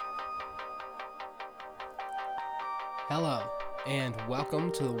Hello, and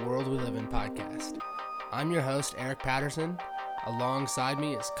welcome to the World We Live In podcast. I'm your host, Eric Patterson. Alongside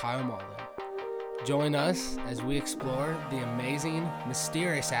me is Kyle Malden. Join us as we explore the amazing,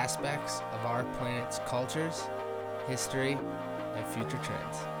 mysterious aspects of our planet's cultures, history, and future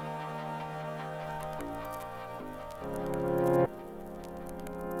trends.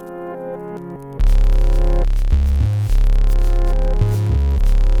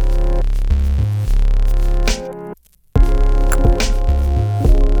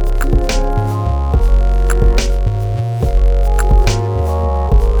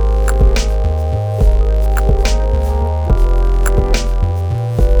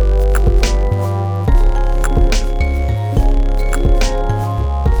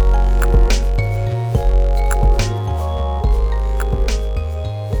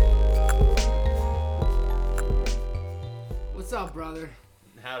 What's up, brother?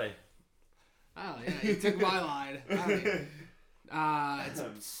 Howdy. Oh, yeah, you took my line.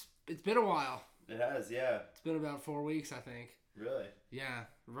 It's been a while. It has, yeah. It's been about 4 weeks, I think. Really? Yeah,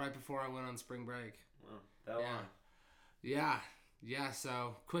 right before I went on spring break. Wow, that long. Yeah,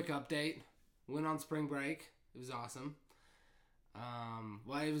 so quick update. Went on spring break. It was awesome.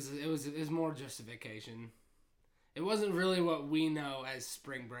 It was more just a vacation. It wasn't really what we know as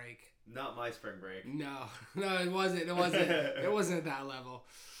spring break. Not my spring break. No, it wasn't. It wasn't at that level.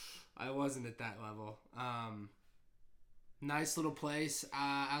 I wasn't at that level. Nice little place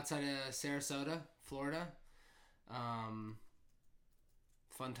outside of Sarasota, Florida. Fun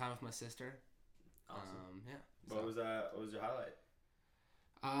time with my sister. Awesome. Yeah. What was your highlight?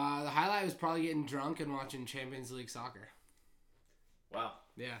 The highlight was probably getting drunk and watching Champions League soccer. Wow.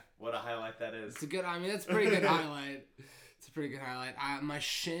 Yeah. What a highlight that is. That's a pretty good highlight. It's a pretty good highlight. My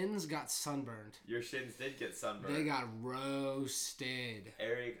shins got sunburned. Your shins did get sunburned. They got roasted.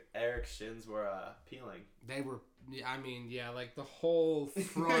 Eric's shins were peeling. They were, like the whole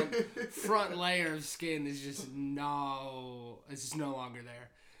front layer of skin is it's just no longer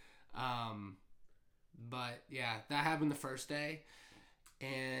there. But yeah, that happened the first day,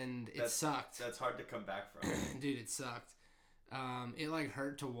 and it sucked. That's hard to come back from. Dude, it sucked. It like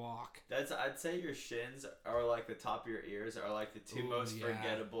hurt to walk. I'd say your shins are like the top of your ears are like the two most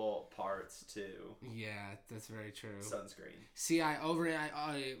forgettable parts to. Yeah, that's very true. Sunscreen. See,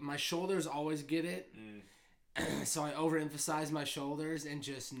 my shoulders always get it. So I overemphasized my shoulders and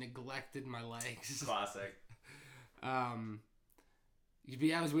just neglected my legs. Classic. Yeah,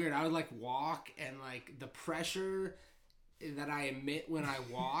 it was weird. I would like walk and like the pressure that I emit when I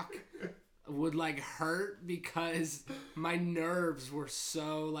walk would like hurt because my nerves were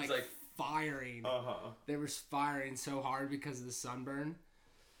so like firing. They were firing so hard because of the sunburn.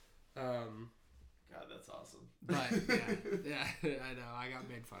 God, that's awesome. But yeah, I know I got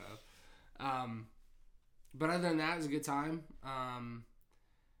made fun of. But other than that, it was a good time.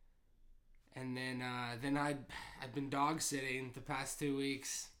 And then I've been dog sitting the past 2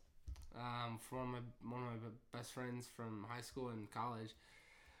 weeks for one of my best friends from high school and college.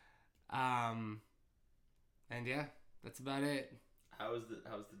 And yeah, that's about it. How was the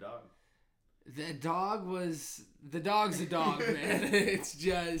dog? The dog's a dog, man. It's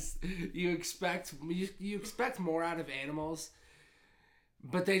just you expect more out of animals,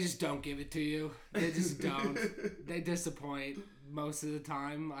 but they just don't give it to you. They just don't. They disappoint most of the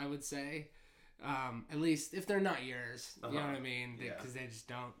time, I would say. At least if they're not yours, you know what I mean? Because they just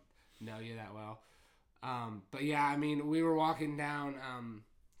don't know you that well. But yeah, I mean, we were walking down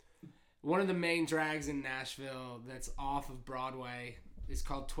one of the main drags in Nashville that's off of Broadway is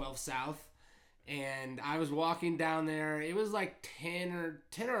called 12 South. And I was walking down there. It was like 10 or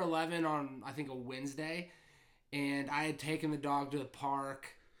 11 on, I think, a Wednesday. And I had taken the dog to the park,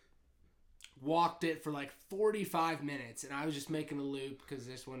 walked it for like 45 minutes. And I was just making a loop because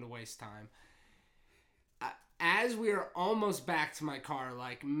I just wanted to waste time. As we were almost back to my car,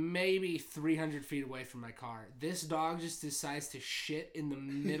 like maybe 300 feet away from my car, this dog just decides to shit in the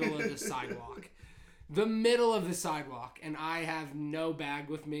middle of the sidewalk. The middle of the sidewalk. And I have no bag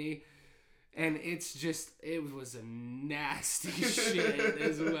with me. And it was a nasty shit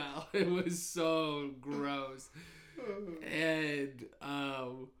as well. It was so gross. And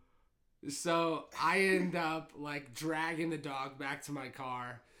so I end up like dragging the dog back to my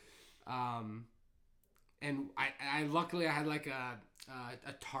car. And I luckily I had like a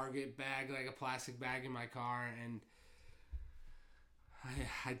Target bag, like a plastic bag in my car, and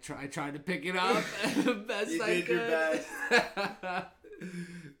I tried to pick it up the best I could. You did your best.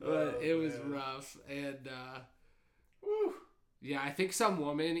 But it was rough, and yeah, I think some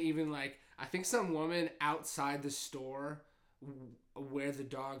woman outside the store where the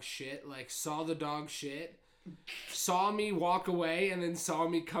dog shit, like saw the dog shit, saw me walk away and then saw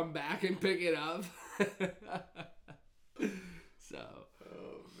me come back and pick it up. So.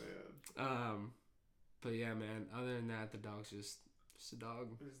 Oh man. But yeah, man. Other than that, the dog's just a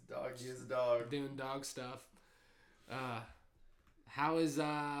dog. His dog. He is a dog. Doing dog stuff. How is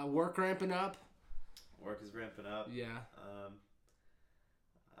work ramping up? Work is ramping up. Yeah.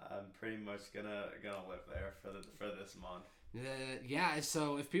 I'm pretty much gonna live there for this month. Yeah,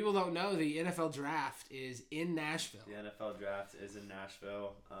 so if people don't know, the NFL draft is in Nashville. The NFL draft is in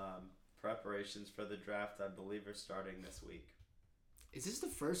Nashville. Preparations for the draft, I believe, are starting this week. Is this the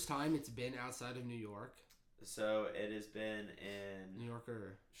first time it's been outside of New York? So it has been in New York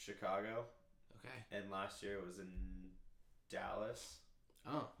or Chicago. Okay. And last year it was in Dallas.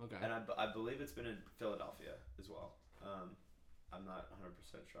 Oh, okay. And I believe it's been in Philadelphia as well. I'm not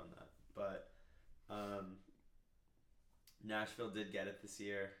 100% sure on that, but Nashville did get it this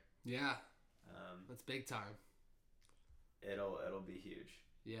year. Yeah. That's big time. It'll be huge.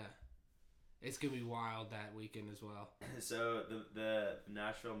 Yeah. It's going to be wild that weekend as well. So the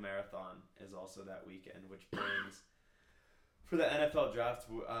Nashville Marathon is also that weekend, which brings, for the NFL draft,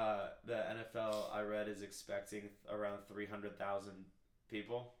 the NFL, I read, is expecting around 300,000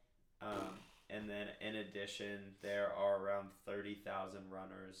 people. And then in addition, there are around 30,000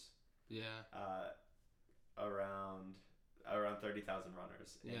 runners. Yeah. Around 30,000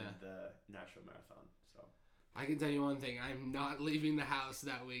 runners in the Nashville Marathon. So I can tell you one thing: I'm not leaving the house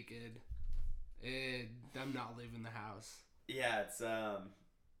that weekend. I'm not leaving the house. Yeah, it's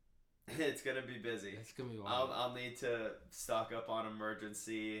gonna be busy. It's gonna be wild. I'll need to stock up on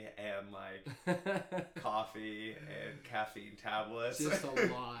emergency and like coffee and caffeine tablets. Just a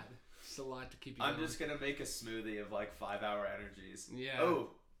lot. Just a lot to keep you I'm going. just gonna make a smoothie of like 5-hour energies. Yeah.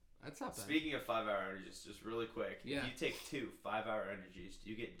 Oh, that's not bad. Speaking of 5-hour energies, just really quick. Yeah. If you take 2 5-hour energies, do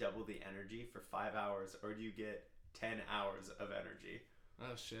you get double the energy for 5 hours, or do you get 10 hours of energy?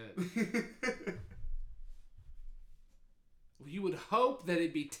 Oh shit. Well, you would hope that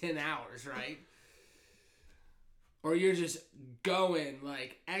it'd be 10 hours, right? Or you're just going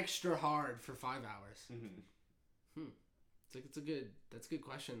like extra hard for 5 hours. Mm-hmm. That's a good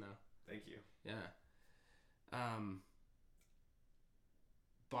question though. Thank you. Yeah.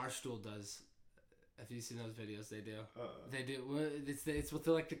 Barstool does. Have you seen those videos? They do. They do. It's with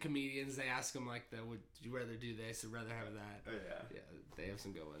the comedians. They ask them like, would you rather do this or rather have that? Oh yeah. Yeah, they have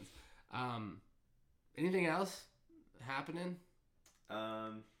some good ones. Anything else happening?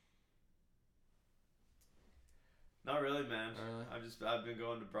 Not really, man. I've been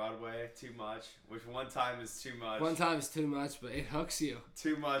going to Broadway too much, which one time is too much. One time is too much, but it hooks you.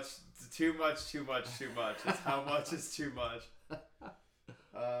 Too much. It's how much is too much.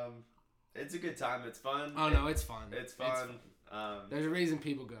 It's a good time. It's fun. Oh no, it's fun. It's fun. There's a reason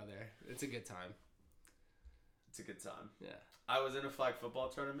people go there. It's a good time. It's a good time. Yeah. I was in a flag football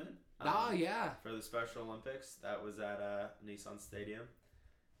tournament. Yeah. For the Special Olympics. That was at Nissan Stadium.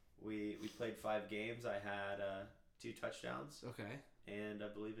 We played 5 games. I had 2 touchdowns. Okay. And I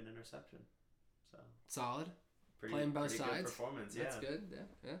believe an interception. So solid. Pretty, playing both pretty sides. Good performance. That's yeah. good.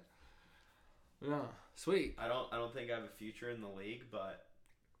 Yeah. Yeah. Sweet. I don't think I have a future in the league, but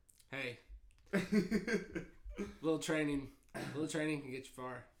hey, little training can get you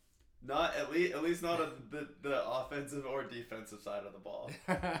far. Not at least not on the offensive or defensive side of the ball.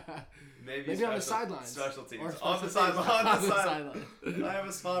 Maybe on the sidelines. Special teams. Or On the sideline. I have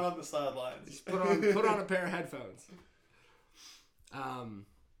a spot on the sidelines. Just put on a pair of headphones.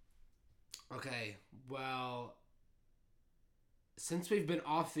 Okay. Well, since we've been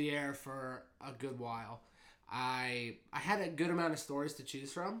off the air for a good while, I had a good amount of stories to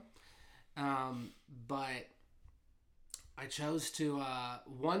choose from, but I chose to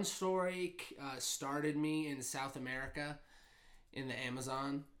one story started me in South America, in the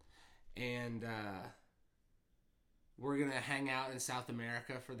Amazon, and we're gonna hang out in South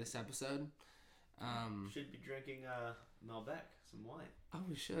America for this episode. Should be drinking Malbec, some wine. Oh,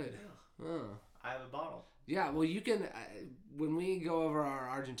 we should. Yeah. Oh. I have a bottle. Yeah, well, you can, when we go over our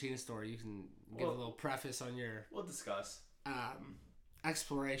Argentina story, you can give a little preface on your... We'll discuss.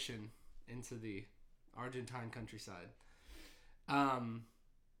 Exploration into the Argentine countryside.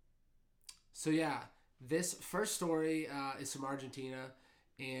 So yeah, this first story is from Argentina,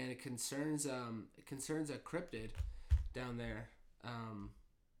 and it concerns a cryptid down there.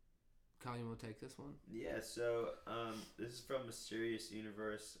 Kyle, you want to take this one? Yeah, so this is from Mysterious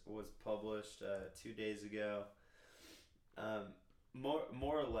Universe. It was published 2 days ago. More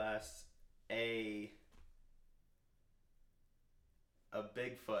or less a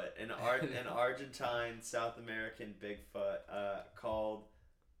Bigfoot, an Argentine South American Bigfoot called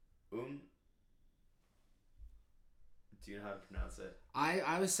Do you know how to pronounce it?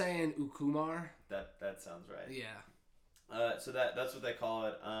 I was saying Ukumar. That sounds right. Yeah. So that's what they call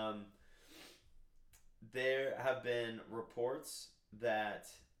it. There have been reports that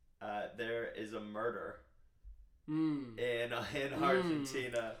there is a murder in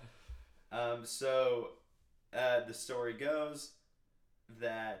Argentina. The story goes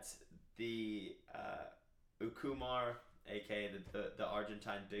that the Ukumar, aka the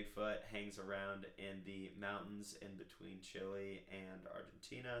Argentine Bigfoot, hangs around in the mountains in between Chile and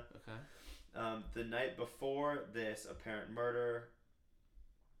Argentina. Okay. The night before this apparent murder,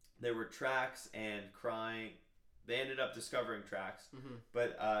 there were tracks and crying. They ended up discovering tracks,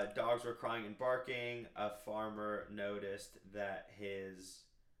 but dogs were crying and barking. A farmer noticed that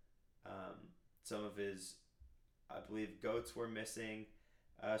some of his, I believe, goats were missing.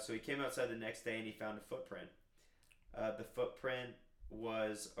 So he came outside the next day and he found a footprint. The footprint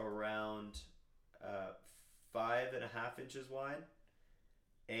was around 5.5 inches wide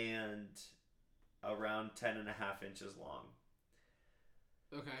and around 10.5 inches long.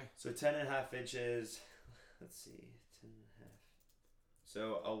 Okay. So 10.5 inches. Let's see, 10.5.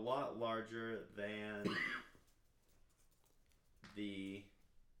 So a lot larger than the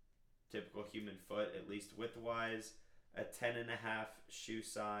typical human foot, at least width-wise. A 10.5 shoe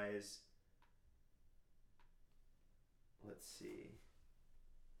size. Let's see.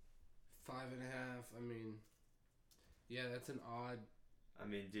 5.5. I mean, yeah, that's an odd. I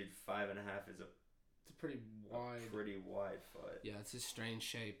mean, dude, 5.5 is It's a pretty wide. pretty wide foot. Yeah, it's a strange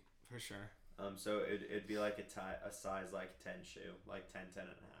shape for sure. So it'd be like a size like 10 shoe, like 10.5.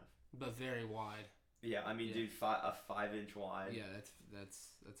 But very wide. Yeah, I mean, Yeah. dude, a 5-inch wide. Yeah,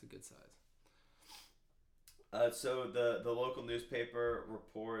 that's a good size. So the local newspaper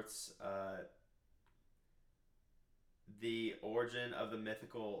reports the origin of the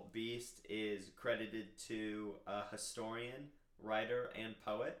mythical beast is credited to a historian, writer, and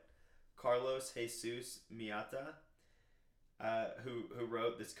poet, Carlos Jesus Miata, who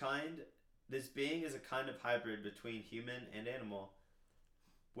wrote this being is a kind of hybrid between human and animal,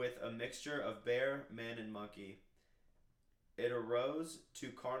 with a mixture of bear, man, and monkey. It arose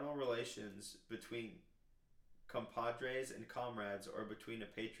to carnal relations between compadres and comrades, or between a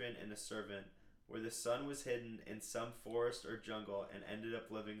patron and a servant, where the son was hidden in some forest or jungle and ended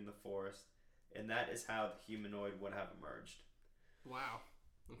up living in the forest, and that is how the humanoid would have emerged. Wow.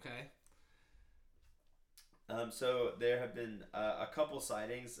 Okay. So there have been a couple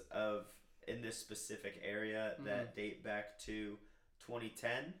sightings in this specific area that date back to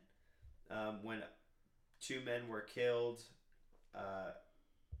 2010, when 2 men were killed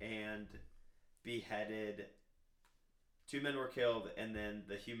and beheaded. 2 men were killed, and then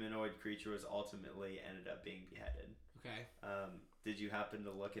the humanoid creature was ultimately ended up being beheaded. Okay. Did you happen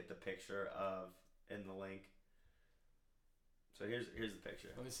to look at the picture in the link? So here's the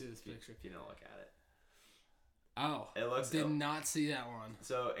picture. Let me see this picture. If you don't look at it. Oh. It did not see that one.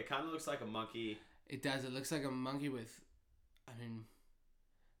 So it kind of looks like a monkey. It does. It looks like a monkey with, I mean,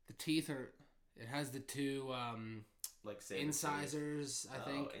 the teeth are. It has the 2 like incisors. I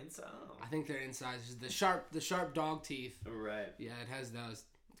think. Oh. I think they're incisors. The sharp dog teeth. Right. Yeah, it has those.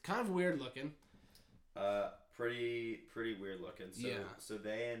 It's kind of weird looking. Pretty weird looking. So, yeah. So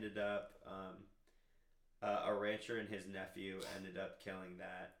they ended up, a rancher and his nephew ended up killing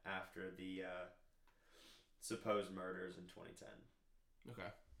that after the supposed murders in 2010.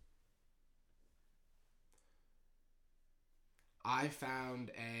 Okay. I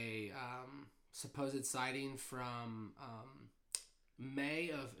found a supposed sighting from May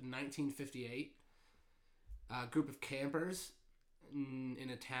of 1958. A group of campers in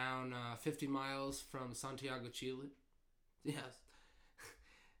a town 50 miles from Santiago, Chile. Yes.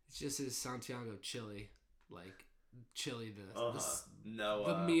 It just says Santiago, Chile. Like Chile, the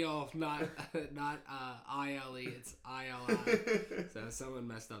meal, not ILE, it's ILI. So someone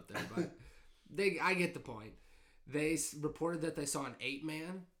messed up there, but I get the point. They reported that they saw an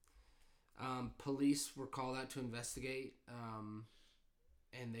 8-man. Police were called out to investigate,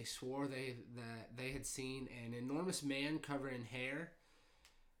 and they swore that they had seen an enormous man covered in hair.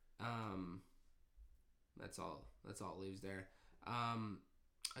 That's all it leaves there.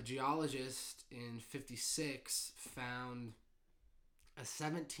 A geologist in 1956 found a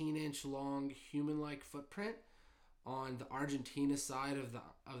 17-inch long human-like footprint on the Argentina side of the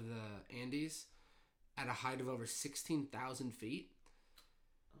Andes at a height of over 16,000 feet.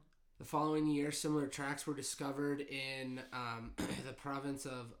 The following year, similar tracks were discovered in the province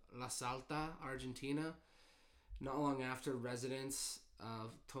of La Salta, Argentina. Not long after, residents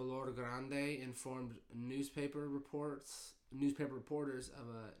of Tolor Grande informed newspaper reporters of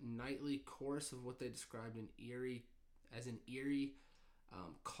a nightly course of what they described as in eerie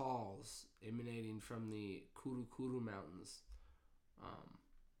calls emanating from the Kurukuru Mountains.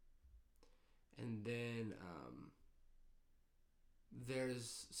 And then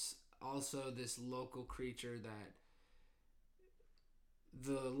there's also this local creature that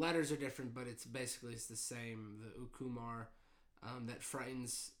the letters are different, but it's the same. The Ukumar that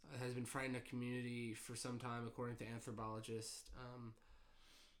has been frightening a community for some time, according to anthropologist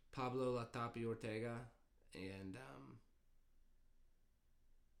Pablo Latapi Ortega, and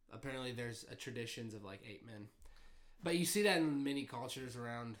apparently there's traditions of like ape men, but you see that in many cultures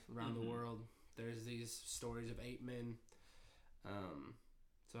around the world. There's these stories of ape men.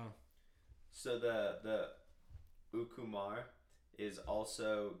 So the Ukumar is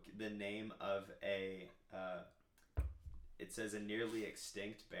also the name of a it says a nearly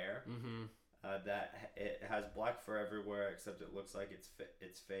extinct bear. That it has black fur everywhere except it looks like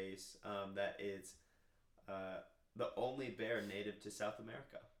its face. That is the only bear native to South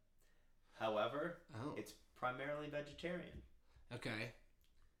America. However, it's primarily vegetarian. Okay.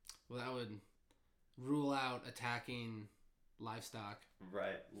 Well, that would rule out attacking livestock.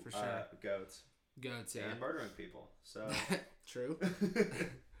 Right. For sure. Goats, yeah. And murdering people. So True.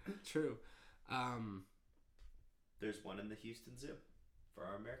 True. There's one in the Houston Zoo for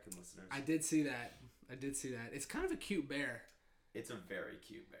our American listeners. I did see that. It's kind of a cute bear. It's a very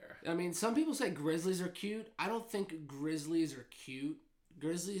cute bear. I mean, some people say grizzlies are cute. I don't think grizzlies are cute.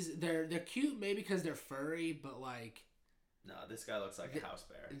 Grizzlies, they're cute maybe because they're furry, but like... No, this guy looks like a house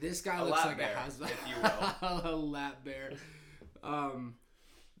bear. This guy looks like bear, a house bear. If you will. A lap bear.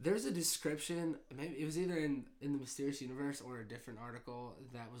 There's a description, maybe it was either in the Mysterious Universe or a different article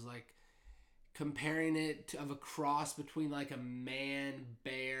that was like comparing it of a cross between like a man,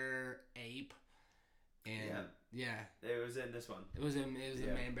 bear, ape. And yeah. It was in this one. It was a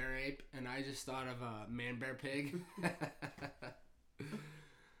man, bear, ape, and I just thought of a man, bear, pig.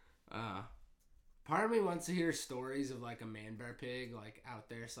 Part of me wants to hear stories of like a man, bear, pig like out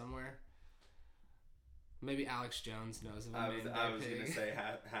there somewhere. Maybe Alex Jones knows of a man, bear, pig. I was going to say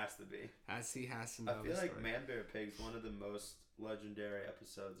has to be. He has to know. I feel like story. Man, bear, pig's one of the most legendary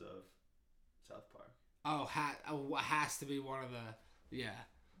episodes of South Park. Oh, has to be one of the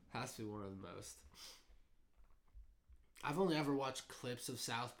has to be one of the most. I've only ever watched clips of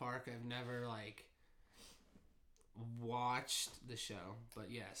South Park. I've never like watched the show,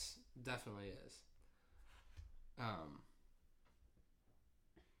 but yes, definitely is.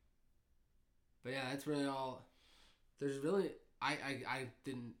 But yeah, that's really all. There's really I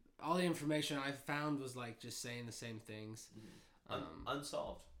didn't. All the information I found was like just saying the same things.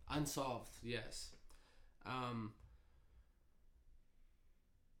 Unsolved. Unsolved, yes. I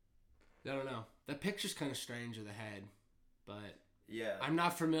don't know. The picture's kind of strange of the head, but yeah, I'm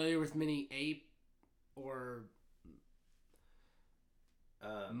not familiar with many ape or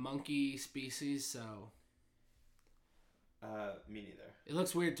monkey species, so me neither. It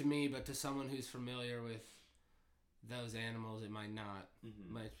looks weird to me, but to someone who's familiar with those animals, it might not. It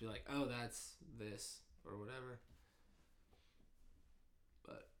might be like, oh, that's this or whatever.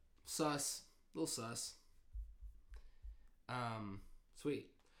 But sus, little sus.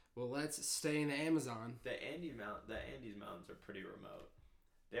 Sweet. Well, let's stay in the Amazon. The Andes Mountains are pretty remote.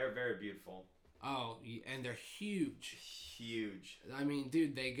 They are very beautiful. Oh, and they're huge. Huge. I mean,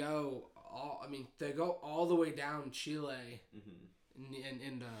 dude, they go all the way down Chile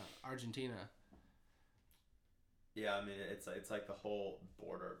and Argentina. Yeah, I mean, it's like the whole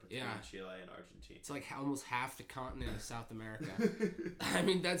border between Chile and Argentina. It's like almost half the continent of South America. I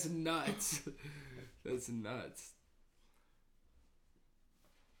mean, that's nuts. That's nuts.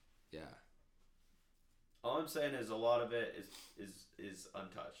 Yeah. All I'm saying is a lot of it is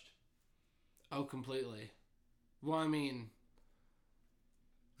untouched. Oh, completely. Well, I mean,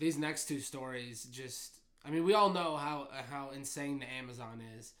 these next two stories we all know how insane the Amazon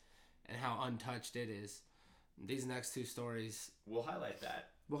is and how untouched it is. These next two stories... We'll highlight that.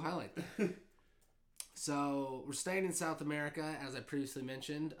 So, we're staying in South America, as I previously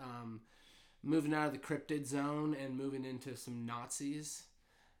mentioned. Moving out of the cryptid zone and moving into some Nazis.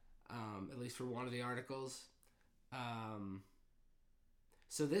 At least for one of the articles.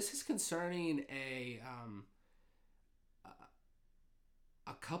 So this is concerning a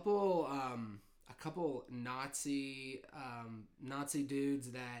couple Nazi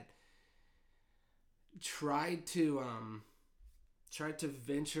dudes that tried to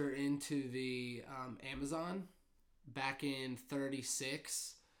venture into the Amazon back in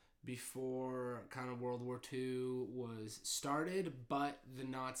 1936. Before kind of World War II was started, but the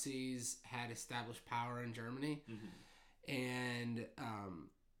Nazis had established power in Germany. And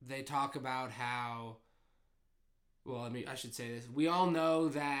they talk about how well, I should say this. We all know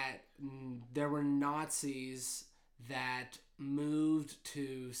that there were Nazis that moved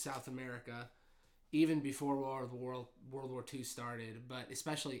to South America even before World War II started, but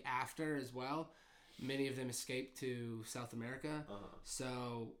especially after as well. Many of them escaped to South America.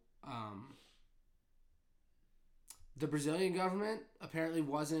 So the Brazilian government apparently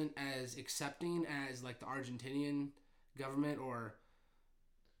wasn't as accepting as like the Argentinian government, or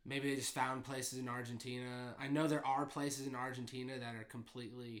maybe they just found places in Argentina. I know there are places in Argentina that are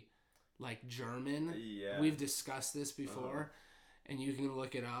completely like German. Yeah. We've discussed this before, and you can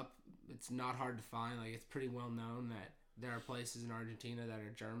look it up. It's not hard to find. Like, it's pretty well known that there are places in Argentina that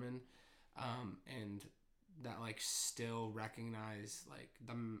are German, and that like still recognize like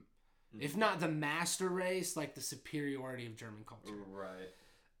the, if not the master race, like the superiority of German culture. Right.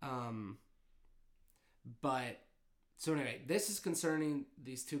 But so anyway, this is concerning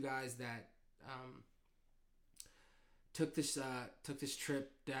these two guys that took this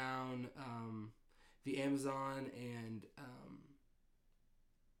trip down the Amazon, and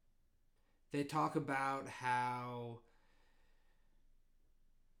they talk about how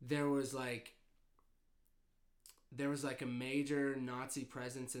there was like a major Nazi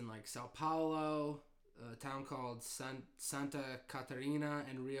presence in like Sao Paulo, a town called Santa Catarina,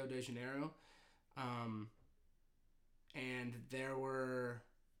 and Rio de Janeiro. And there were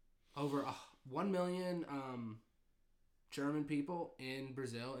over 1 million German people in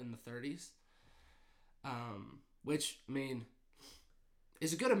Brazil in the 30s, which, I mean,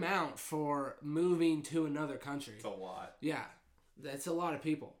 is a good amount for moving to another country. It's a lot. Yeah, that's a lot of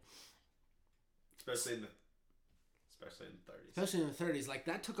people. Especially in the 30s. Especially in the 30s. Like,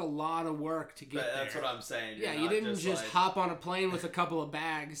 that took a lot of work to get That's there. what I'm saying. Yeah, you didn't just like... hop on a plane with a couple of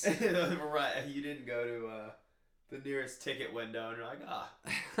bags. Right. You didn't go to the nearest ticket window and you're like,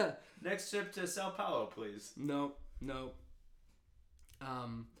 next trip to Sao Paulo, please. No.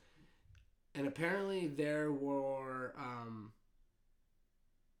 And apparently there were...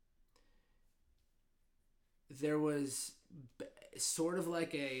 there was sort of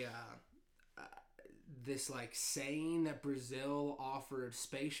like this like saying that Brazil offered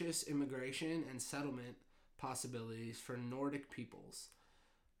spacious immigration and settlement possibilities for Nordic peoples.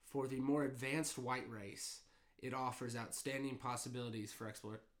 For the more advanced white race, it offers outstanding possibilities for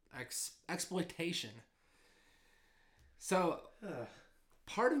exploitation. So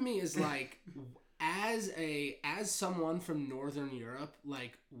part of me is like, as someone from Northern Europe,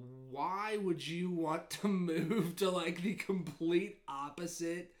 like, why would you want to move to like the complete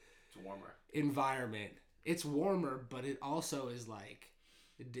opposite? It's warmer environment. It's warmer, but it also is like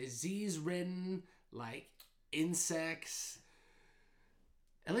disease ridden, like insects.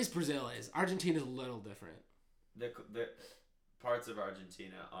 At least Brazil is. Argentina's a little different. The parts of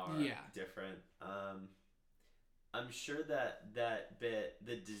Argentina are different. I'm sure that bit,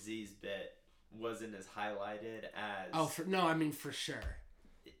 the disease bit, wasn't as highlighted as... for sure.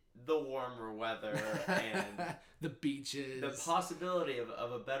 The warmer weather and... the beaches. The possibility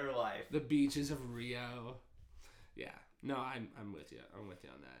of a better life. The beaches of Rio. Yeah. No, I'm with you. I'm with you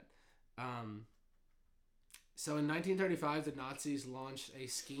on that. So in 1935, the Nazis launched a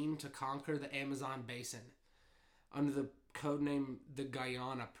scheme to conquer the Amazon basin under the codename the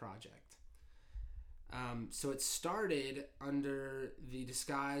Guyana Project. So it started under the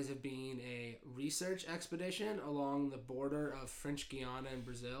disguise of being a research expedition along the border of French Guiana and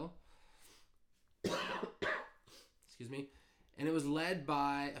Brazil. Excuse me. And it was led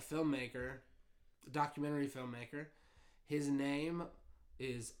by a documentary filmmaker. His name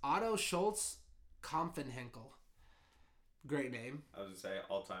is Otto Schultz Kampfenhenkel. Great name. I was going to say,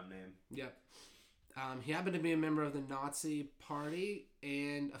 all-time name. Yep. He happened to be a member of the Nazi Party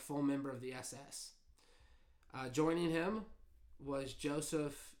and a full member of the SS. Joining him was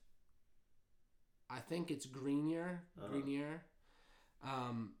Joseph, I think it's Grenier. Grenier.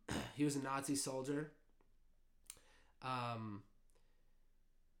 He was a Nazi soldier. And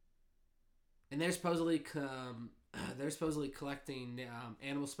they're supposedly collecting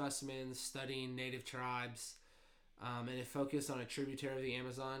animal specimens, studying native tribes, and it focused on a tributary of the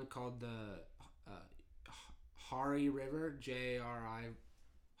Amazon called the Hari River, Jari,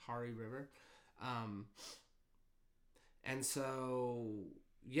 Hari River. And so,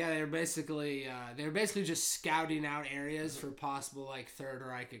 yeah, they're basically just scouting out areas for possible like Third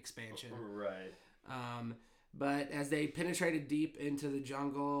Reich expansion. Right. But as they penetrated deep into the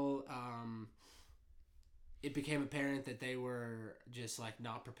jungle, it became apparent that they were just like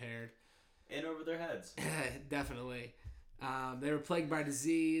not prepared. In over their heads. Definitely. They were plagued by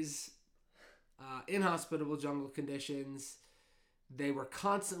disease, inhospitable jungle conditions, They were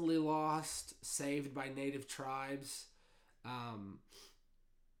constantly lost, saved by native tribes.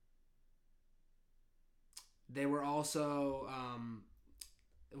 They were also,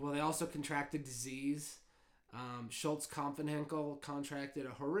 they also contracted disease. Schultz Kopfenhinkel contracted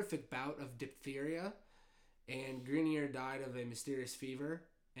a horrific bout of diphtheria, and Grenier died of a mysterious fever.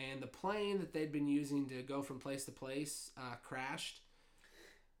 And the plane that they'd been using to go from place to place crashed.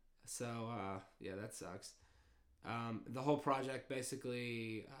 So, yeah, that sucks. The whole project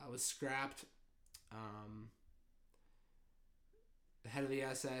basically was scrapped. The head of the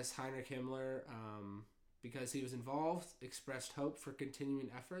SS, Heinrich Himmler, because he was involved, expressed hope for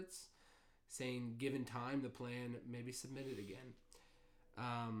continuing efforts, saying, given time, the plan may be submitted again.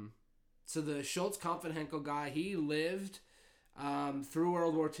 So the Schultz Kopfenhinkel guy, he lived through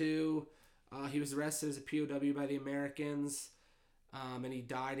World War II. He was arrested as a POW by the Americans, and he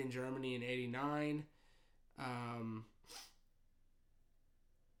died in Germany in 1989.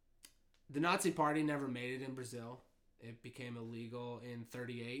 The Nazi Party never made it in Brazil. It became illegal in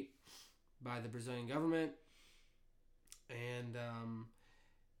 1938 by the Brazilian government. And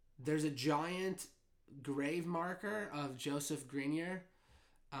there's a giant grave marker of Joseph Grenier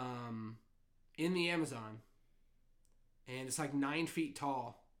in the Amazon. And it's like 9 feet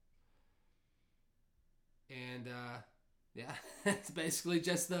tall. And yeah, it's basically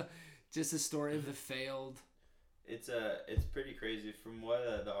just the story of the failed. It's pretty crazy. From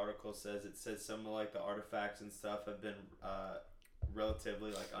what the article says, it says some of like the artifacts and stuff have been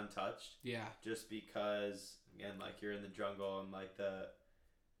relatively like untouched. Yeah. Just because, again, like you're in the jungle and like the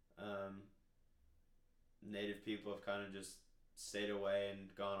native people have kind of just stayed away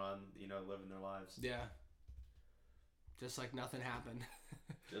and gone on, living their lives. Yeah. Just like nothing happened.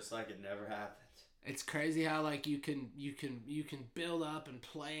 Just like it never happened. It's crazy how like you can build up and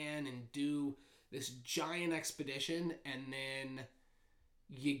plan and do this giant expedition, and then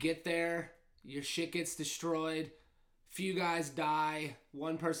you get there, your shit gets destroyed, few guys die,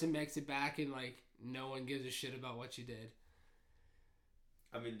 one person makes it back, and like no one gives a shit about what you did.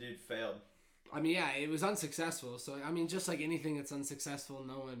 I mean, dude failed. I mean, yeah, it was unsuccessful. So I mean, just like anything that's unsuccessful,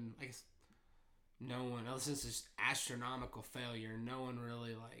 no one, unless it's just astronomical failure, no one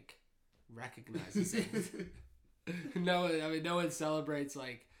really like recognizes it. No one celebrates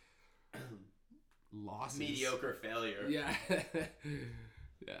like losses. Mediocre failure. Yeah.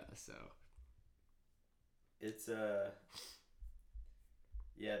 Yeah, so it's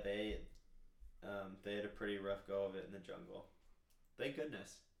yeah, they had a pretty rough go of it in the jungle. Thank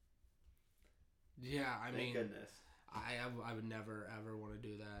goodness. Yeah, Thank goodness. I would never ever want to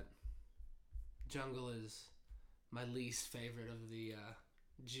do that. Jungle is my least favorite of the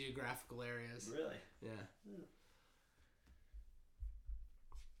geographical areas. Really? Yeah.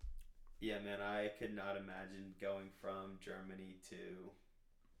 Yeah, man, I could not imagine going from Germany to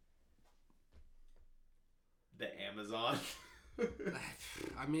the Amazon.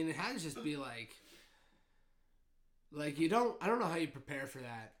 I mean, it had to just be like I don't know how you prepare for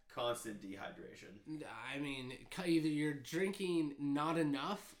that. Constant dehydration. I mean, either you're drinking not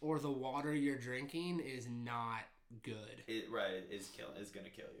enough or the water you're drinking is not good. It's going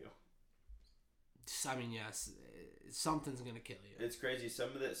to kill you. I mean, yes, something's going to kill you. It's crazy. Some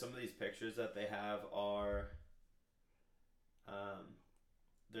of these pictures that they have are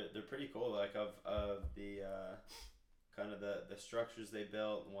they're pretty cool, like of the kind of the structures they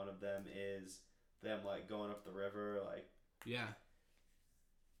built. One of them is them like going up the river, like, yeah.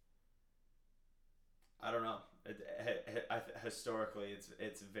 I don't know. Historically,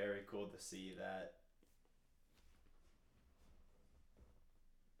 it's very cool to see that.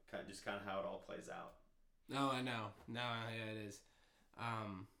 Kind of how it all plays out. Oh, I know. No, yeah, it is.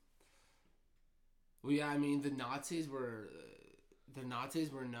 Well, yeah, I mean, the Nazis were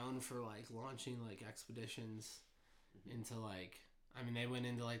known for like launching like expeditions into like. I mean, they went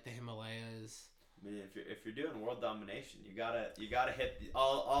into like the Himalayas. I mean, if you're doing world domination, you gotta hit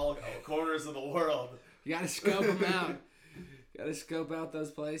all corners of the world. You gotta scope them out. You gotta scope out those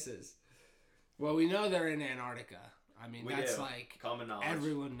places. Well, we know they're in Antarctica. I mean, that's like common knowledge.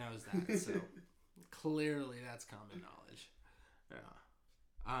 Everyone knows that. So clearly, that's common knowledge.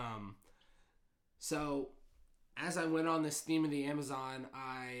 Yeah. So as I went on this theme of the Amazon,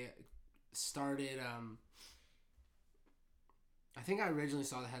 I started. I think I originally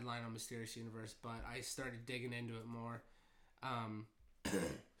saw the headline on Mysterious Universe, but I started digging into it more.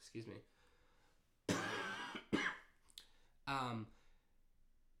 Excuse me.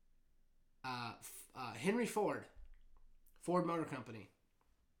 Henry Ford Motor Company,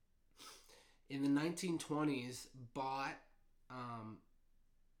 in the 1920s bought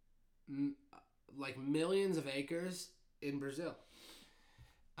like millions of acres in Brazil.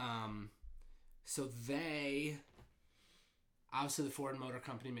 So they, obviously the Ford Motor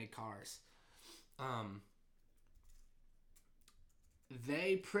Company made cars.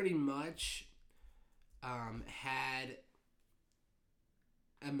 They pretty much had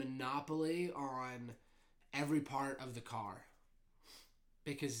a monopoly on every part of the car.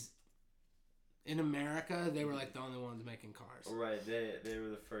 Because in America, they were like the only ones making cars. Right, they were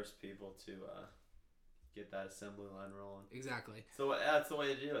the first people to get that assembly line rolling. Exactly. So that's the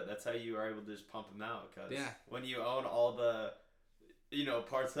way to do it. That's how you are able to just pump them out. Because when you own all the,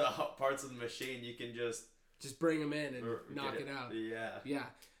 parts of the machine, you can just bring them in and knock it out. Yeah. Yeah.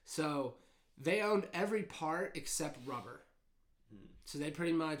 So they owned every part except rubber. So they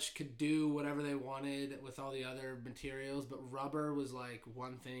pretty much could do whatever they wanted with all the other materials, but rubber was like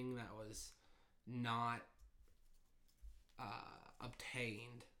one thing that was not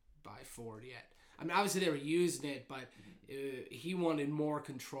obtained by Ford yet. I mean, obviously they were using it, but he wanted more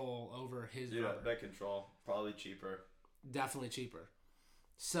control over his rubber. Yeah, that control. Probably cheaper. Definitely cheaper.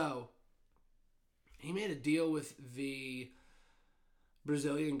 So he made a deal with the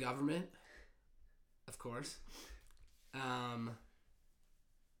Brazilian government, of course,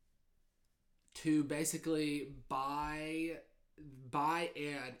 to basically buy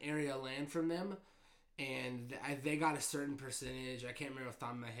an area of land from them, and they got a certain percentage. I can't remember off the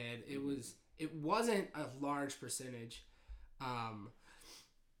top of my head. It wasn't a large percentage,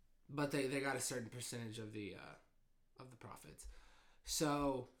 but they got a certain percentage of the profits.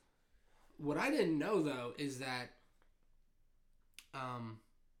 So what I didn't know though is that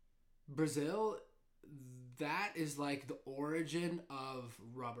Brazil, that is like the origin of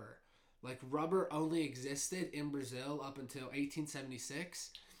rubber. Like rubber only existed in Brazil up until 1876,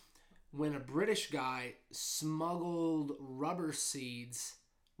 when a British guy smuggled rubber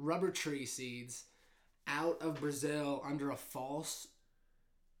tree seeds, out of Brazil under a false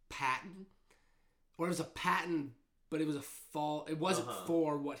patent. Or it was a patent, but it was it wasn't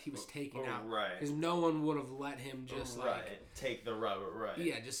for what he was taking out. Right. Because no one would have let him just take the rubber, right.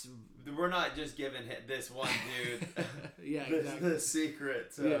 Yeah, just... We're not just giving this one dude yeah, exactly. the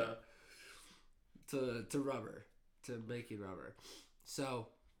secret to rubber, to making rubber. So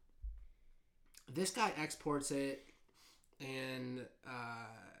this guy exports it and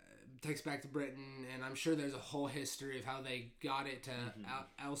takes back to Britain, and I'm sure there's a whole history of how they got it to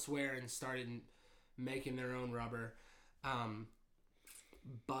elsewhere and started making their own rubber.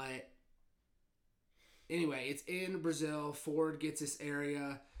 But anyway, it's in Brazil. Ford gets this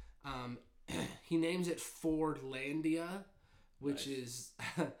area. He names it Fordlandia, which is...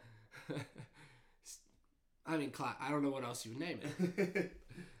 I mean, I don't know what else you would name it.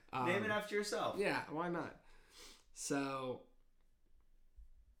 Name it after yourself. Yeah, why not? So,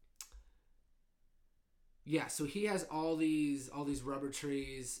 yeah, so he has all these rubber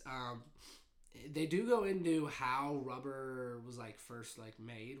trees. They do go into how rubber was like first like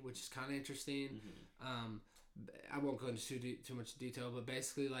made, which is kind of interesting. I won't go into too much detail, but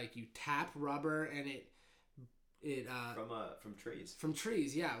basically like you tap rubber and it from trees. From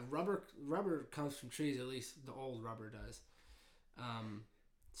trees, yeah. Rubber comes from trees, at least the old rubber does.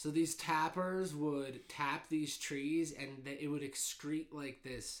 So these tappers would tap these trees, and it would excrete like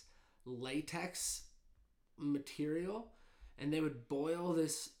this latex material, and they would boil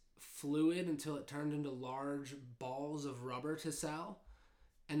this fluid until it turned into large balls of rubber to sell,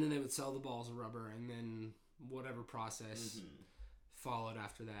 and then they would sell the balls of rubber, and then whatever process followed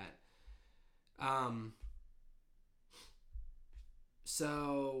after that.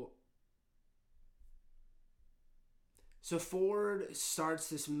 So Ford starts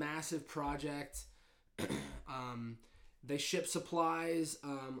this massive project. They ship supplies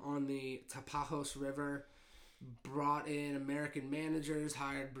on the Tapajos River, brought in American managers,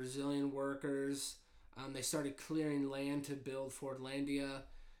 hired Brazilian workers. They started clearing land to build Fordlandia.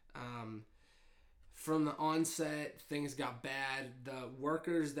 From the onset, things got bad. The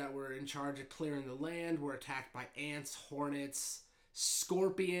workers that were in charge of clearing the land were attacked by ants, hornets,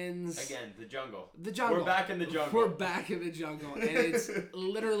 scorpions. Again, the jungle. The jungle. We're back in the jungle. We're back in the jungle, and it's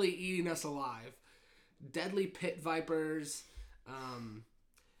literally eating us alive. Deadly pit vipers.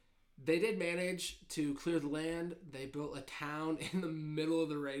 They did manage to clear the land. They built a town in the middle of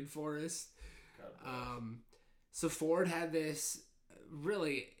the rainforest. So Ford had this,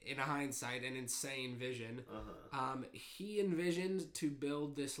 really, in hindsight, an insane vision. He envisioned to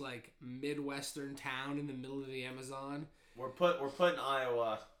build this like Midwestern town in the middle of the Amazon. We're putting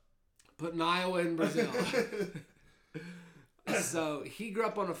Iowa. Putting Iowa in Brazil. So he grew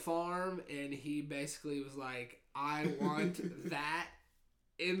up on a farm, and he basically was like, I want that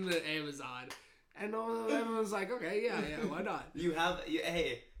in the Amazon. And everyone's like, okay, yeah, why not?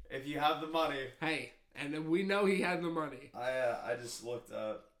 Hey, if you have the money. Hey, and we know he had the money. I just looked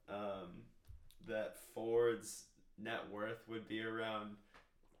up that Ford's net worth would be around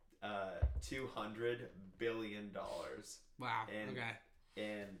 $200 billion. Wow. And, okay.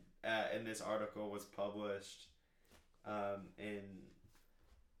 And this article was published in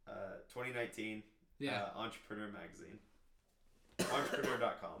 2019. Yeah. Entrepreneur magazine.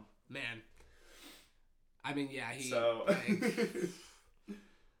 Entrepreneur.com. Man. I mean, yeah, So,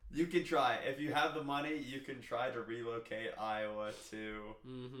 you can try. If you have the money, you can try to relocate Iowa to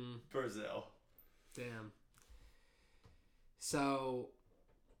Brazil. Damn. So,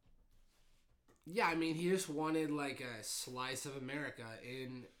 yeah, I mean, he just wanted like a slice of America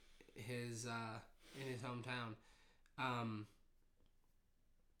in his hometown.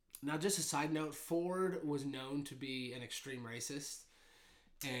 Now, just a side note, Ford was known to be an extreme racist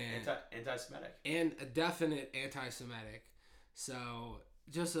and anti-Semitic and a definite anti-Semitic. So,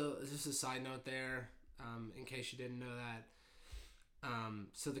 just a side note there, in case you didn't know that.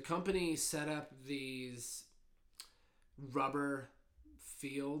 So the company set up these rubber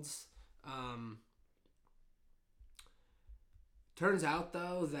fields. Turns out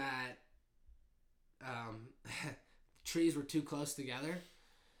though that trees were too close together,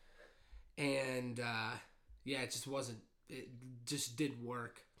 and yeah, it just wasn't. It just didn't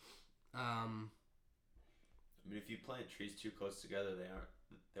work. I mean, if you plant trees too close together,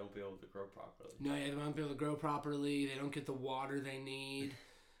 they won't be able to grow properly. No, yeah, they won't be able to grow properly. They don't get the water they need.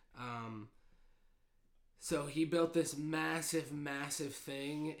 So he built this massive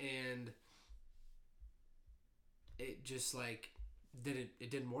thing, and it just like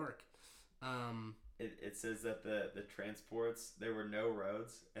didn't work. It says that the transports, there were no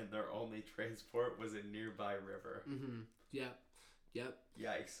roads, and their only transport was a nearby river. Mm-hmm. Yep.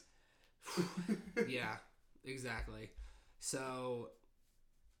 Yikes. Yeah, exactly. So,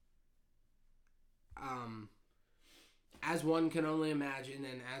 as one can only imagine,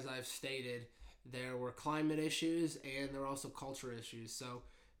 and as I've stated, there were climate issues and there were also culture issues. So,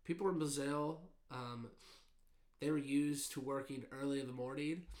 people in Brazil, they were used to working early in the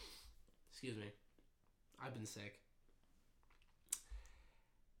morning. Excuse me. I've been sick.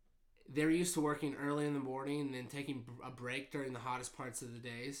 They're used to working early in the morning and then taking a break during the hottest parts of the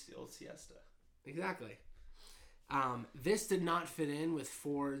days. The old siesta. Exactly. This did not fit in with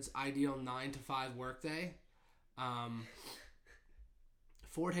Ford's ideal 9-to-5 workday.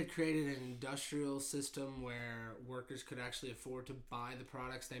 Ford had created an industrial system where workers could actually afford to buy the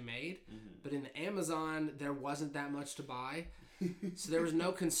products they made. Mm-hmm. But in the Amazon, there wasn't that much to buy. So there was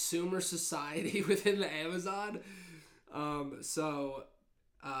no consumer society within the Amazon.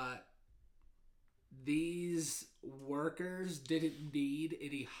 These workers didn't need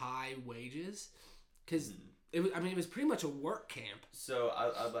any high wages because it was pretty much a work camp. So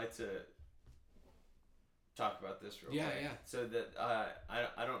I'd like to talk about this real quick. Yeah. So that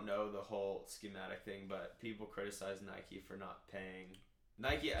I don't know the whole schematic thing, but people criticize Nike for not paying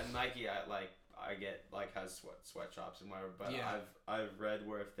Nike. I get has sweatshops and whatever, but yeah. I've read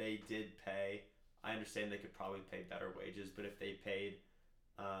where if they did pay, I understand they could probably pay better wages, but if they paid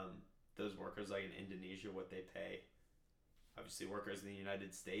those workers like in Indonesia what they pay obviously workers in the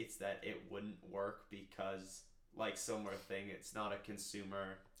United States, that it wouldn't work because like similar thing, it's not a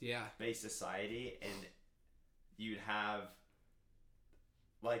consumer based society, and you'd have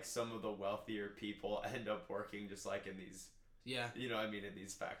like some of the wealthier people end up working just like in these in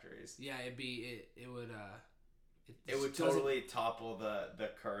these factories. Yeah, it would totally topple the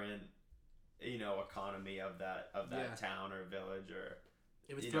current economy of that town or village, or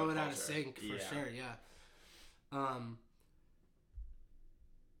it would throw it out of sync for sure.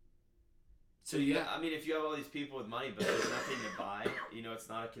 So I mean, if you have all these people with money but there's nothing to buy, it's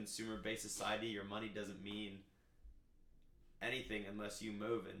not a consumer based society, your money doesn't mean anything unless you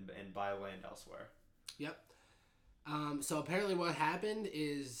move and buy land elsewhere. Yep. So apparently what happened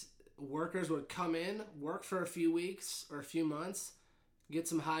is workers would come in, work for a few weeks or a few months, get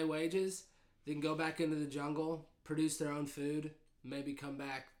some high wages, then go back into the jungle, produce their own food, maybe come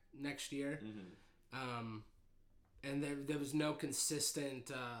back next year. Mm-hmm. And there was no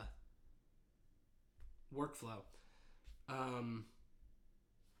consistent workflow.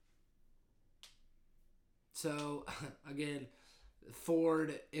 So, again,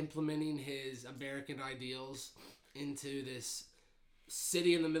 Ford implementing his American ideals into this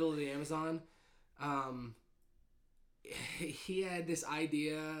city in the middle of the Amazon. He had this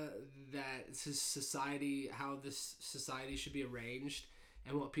idea that how this society should be arranged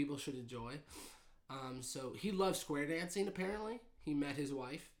and what people should enjoy. So he loved square dancing, apparently. He met his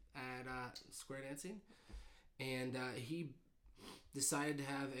wife at square dancing, and he decided to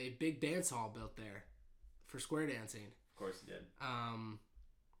have a big dance hall built there for square dancing. Of course he did.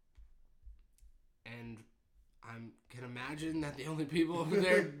 And I can imagine that the only people over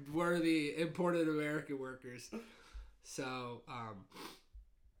there were the imported American workers. So,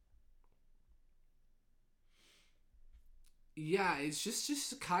 yeah, it's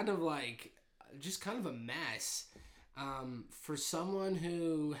just kind of like, just kind of a mess. For someone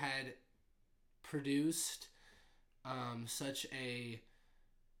who had produced such a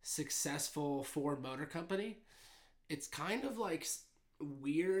successful Ford Motor Company, it's kind of like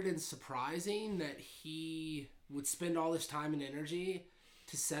weird and surprising that he would spend all this time and energy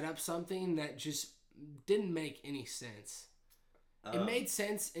to set up something that just didn't make any sense. It made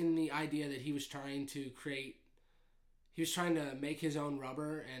sense in the idea that he was trying to make his own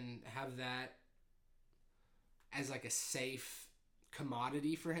rubber and have that as like a safe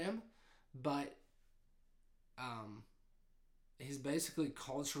commodity for him, but his basically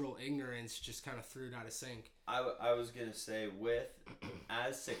cultural ignorance just kind of threw it out of sync. I was gonna say, with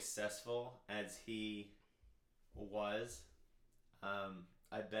as successful as he was,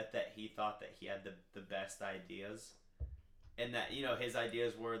 I bet that he thought that he had the best ideas, and that, you know, his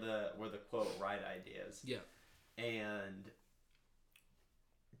ideas were the quote right ideas. Yeah. And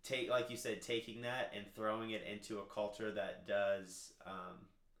like you said, taking that and throwing it into a culture that does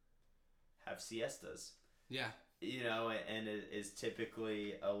have siestas. Yeah. You know, and it is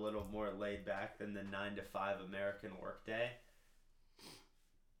typically a little more laid back than the 9 to 5 American workday.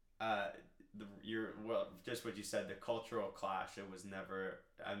 Just what you said, the cultural clash. It was never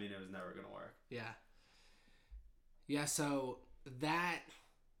going to work. Yeah. Yeah. So that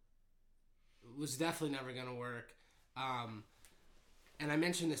was definitely never going to work. And I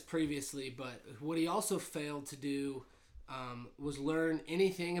mentioned this previously, but what he also failed to do was learn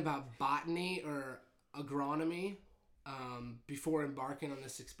anything about botany or agronomy before embarking on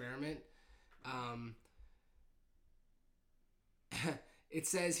this experiment. It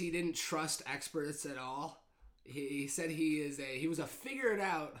says he didn't trust experts at all. He said he was a figure it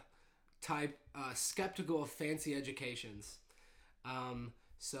out type, skeptical of fancy educations.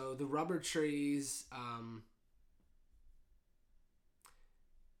 So the rubber trees,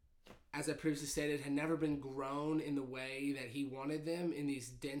 as I previously stated, had never been grown in the way that he wanted them in these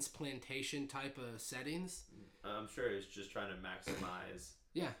dense plantation type of settings. I'm sure he was just trying to maximize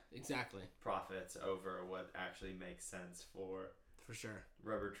Yeah, exactly. profits over what actually makes sense for sure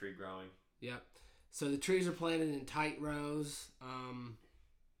rubber tree growing. Yep. So the trees are planted in tight rows,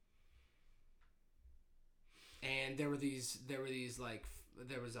 and there was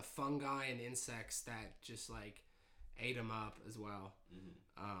a fungi and insects that just like ate them up as well.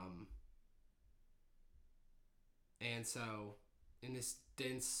 Mm-hmm. And so in this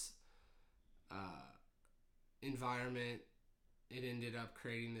dense environment, it ended up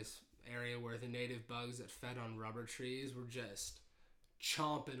creating this area where the native bugs that fed on rubber trees were just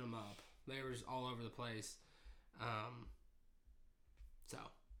chomping them up. They were just all over the place. So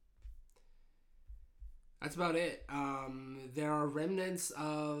that's about it. There are remnants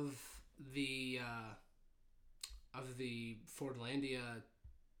of the Fordlandia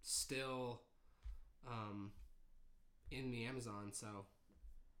still in the Amazon. So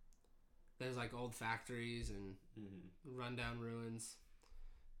there's like old factories and rundown ruins,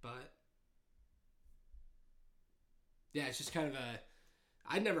 but yeah, it's just kind of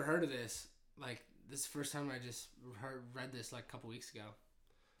I'd never heard of this. Like, this is the first time I just read this like a couple weeks ago.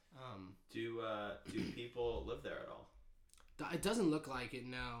 Do people live there at all? It doesn't look like it,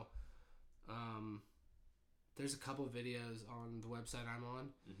 no. There's a couple videos on the website I'm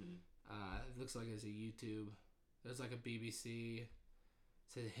on. Mm-hmm. It looks like it's a YouTube. There's like a BBC. It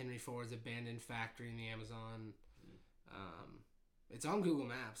says Henry Ford's abandoned factory in the Amazon. It's on Google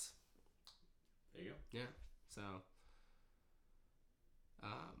Maps. There you go. Yeah. So,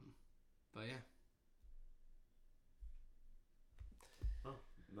 but yeah. Oh,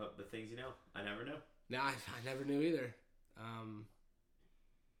 the things you know. I never knew. No, I never knew either.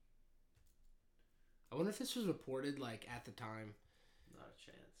 I wonder if this was reported like at the time. Not a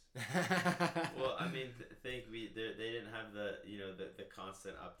chance. Well, I mean, they didn't have the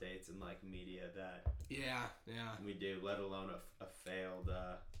constant updates and like media that yeah we do, let alone a failed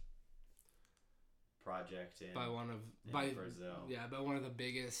project in Brazil. Yeah, by one of the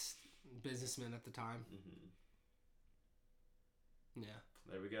biggest businessmen at the time. Mm-hmm. Yeah.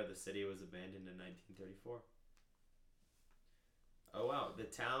 There we go. The city was abandoned in 1934. Oh wow, the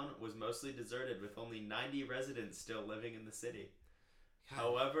town was mostly deserted with only 90 residents still living in the city. God.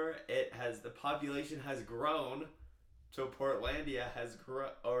 However, the population has grown So Portlandia has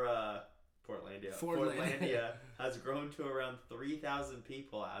Portlandia has grown to around 3,000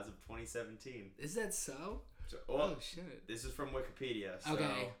 people as of 2017. Is that so? Oh shit! This is from Wikipedia. So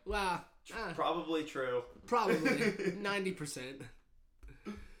okay, well, probably true. Probably 90%.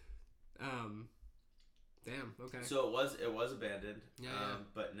 Damn. Okay. So it was abandoned. Yeah.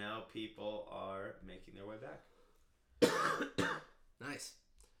 But now people are making their way back. Nice.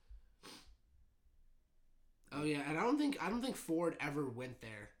 Oh yeah, and I don't think Ford ever went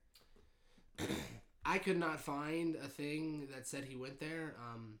there. I could not find a thing that said he went there.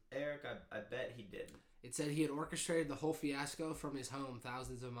 Eric, I bet he didn't. It said he had orchestrated the whole fiasco from his home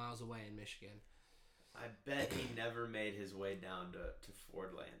thousands of miles away in Michigan. I bet he never made his way down to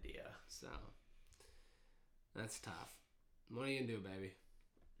Fordlandia. So, that's tough. What are you going to do, baby?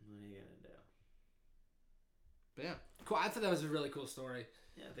 What are you going to do? But yeah, cool. I thought that was a really cool story.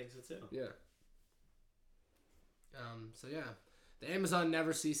 Yeah, I think so too. Yeah. So yeah, the Amazon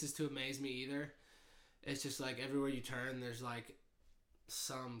never ceases to amaze me either. It's just like everywhere you turn, there's like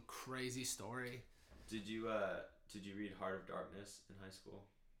some crazy story. Did you read Heart of Darkness in high school?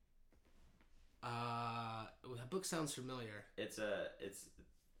 That book sounds familiar. It's a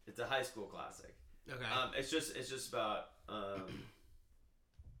high school classic. Okay. It's just about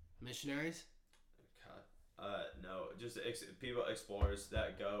missionaries. God. No, just people, explorers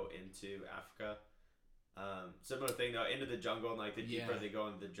that go into Africa. Similar thing though, into the jungle, and like the deeper they go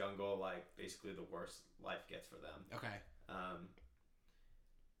into the jungle, like basically the worse life gets for them. Okay.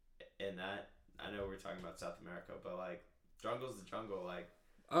 And that, I know we're talking about South America, but like jungle's the jungle, like.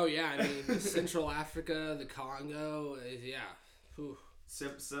 Oh yeah, I mean Central Africa, the Congo, Whew.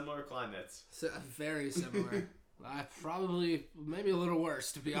 Similar climates. Very similar. Probably maybe a little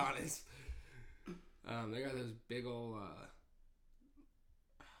worse, to be honest. They got those big old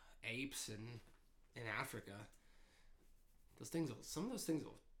apes in Africa. Some of those things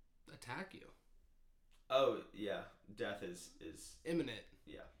will attack you. Oh yeah, death is imminent.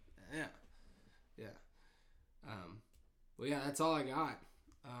 Yeah. Well, yeah, that's all I got.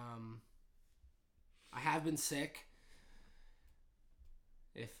 I have been sick.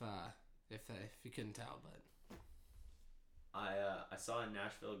 If you couldn't tell, but I saw a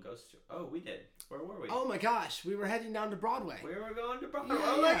Nashville ghost tour. Oh, we did. Where were we? Oh my gosh, we were heading down to Broadway. We were going to Broadway.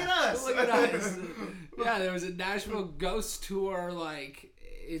 Yeah, look at us! Look at us! Yeah, there was a Nashville ghost tour. Like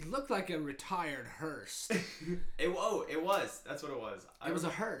it looked like a retired hearse. It was. That's what it was. It was a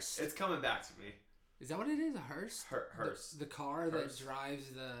hearse. It's coming back to me. Is that what it is? A hearse? Hearse. The car that drives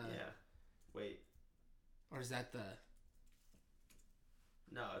the. Yeah. Wait. Or is that the?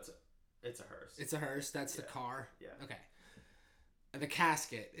 No, it's a hearse. It's a hearse. That's the car. Yeah. Okay. The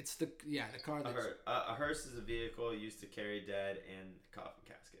casket. It's the car. A hearse is a vehicle used to carry dead and coffin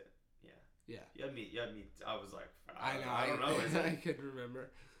casket. Yeah. Yeah. You had me. I was like, I know. I don't know. I couldn't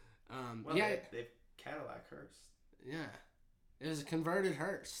remember. Well, yeah. They've Cadillac hearse. Yeah. It was a converted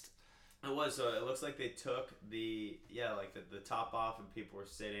hearse. It was. So it looks like they took the top off and people were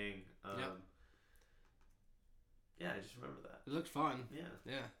sitting. Yep. Yeah, I just remember that. It looked fun. Yeah.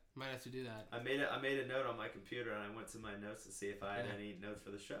 Yeah. Might have to do that. I made a note on my computer and I went to my notes to see if I had any notes for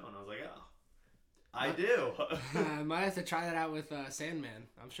the show, and I was like, oh, I do. I might have to try that out with Sandman.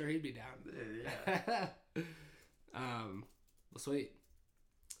 I'm sure he'd be down. Yeah. Well, sweet.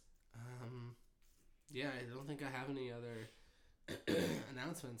 Yeah, I don't think I have any other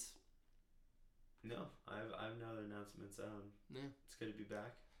announcements. No, I have no other announcements. Yeah. It's good to be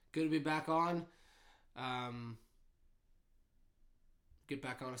back. Good to be back on. Get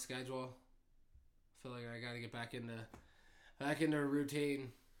back on a schedule. I feel like I got to get back into a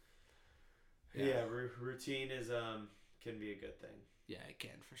routine. Yeah, routine is can be a good thing. Yeah, it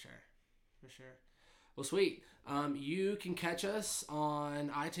can for sure. Well, sweet. You can catch us on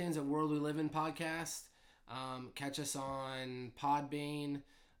iTunes at World We Live In Podcast. Catch us on Podbean,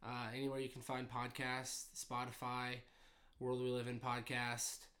 anywhere you can find podcasts, Spotify, World We Live In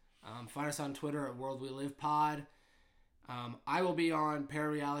Podcast. Find us on Twitter at World We Live Pod. I will be on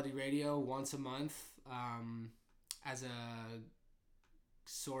Parareality Radio once a month as a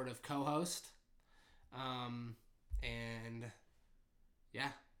sort of co-host. And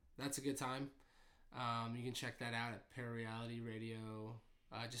yeah, that's a good time. You can check that out at Parareality Radio.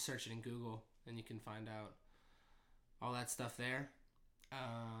 Just search it in Google and you can find out all that stuff there.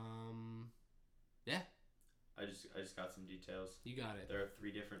 Yeah. I just got some details. You got it. There are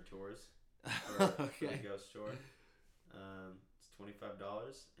 3 different tours for okay. the ghost tour. It's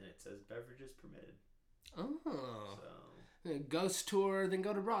 $25 and it says beverages permitted. Oh. So ghost tour, then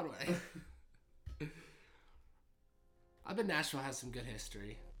go to Broadway. I bet Nashville has some good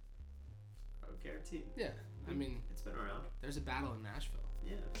history. Oh, guaranteed. Yeah. I mean, it's been around. There's a battle in Nashville.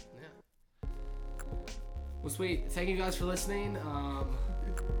 Yeah. Yeah. Well, sweet. Thank you guys for listening.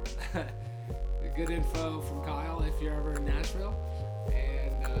 Good info from Kyle if you're ever in Nashville.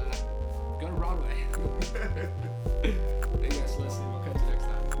 And go to Broadway. Thank you guys for listening. We'll catch you next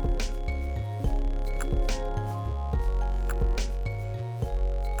time.